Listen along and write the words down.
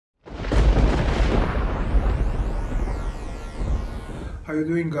How you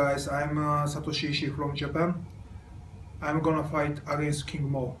doing, guys? I'm Satoshi Ishii from Japan. I'm gonna fight against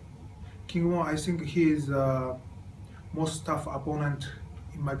King Mo. King Mo, I think he is the most tough opponent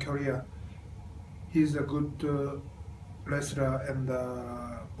in my career. He's a good wrestler and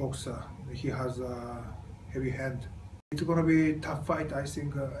boxer. He has a heavy hand. It's gonna be a tough fight, I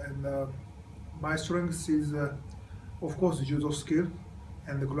think. My strength is, of course, judo skill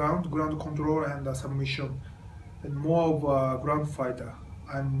and the ground control and submission. And more of a ground fighter.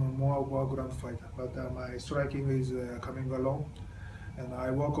 I'm more of a ground fighter, but my striking is coming along, and I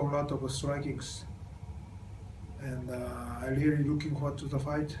work on a lot of strikings. And I'm really looking forward to the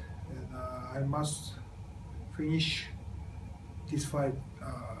fight, and I must finish this fight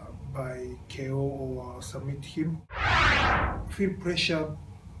by KO or submit him. Feel pressure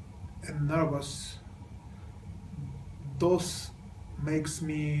and nervous. Those makes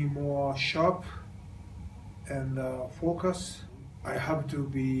me more sharp and focus. I have to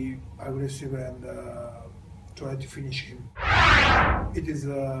be aggressive and try to finish him. It is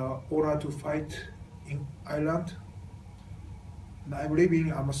an honor to fight in Ireland. And I'm living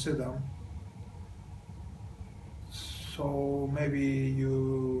in Amsterdam. So maybe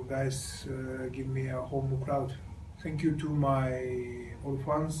you guys give me a home crowd. Thank you to my all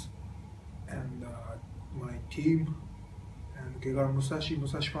fans and my team and Kegal Musashi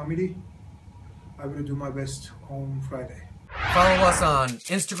family. I will do my best on Friday. Follow us on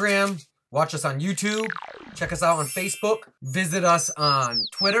Instagram, watch us on YouTube, check us out on Facebook, visit us on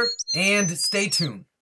Twitter, and stay tuned.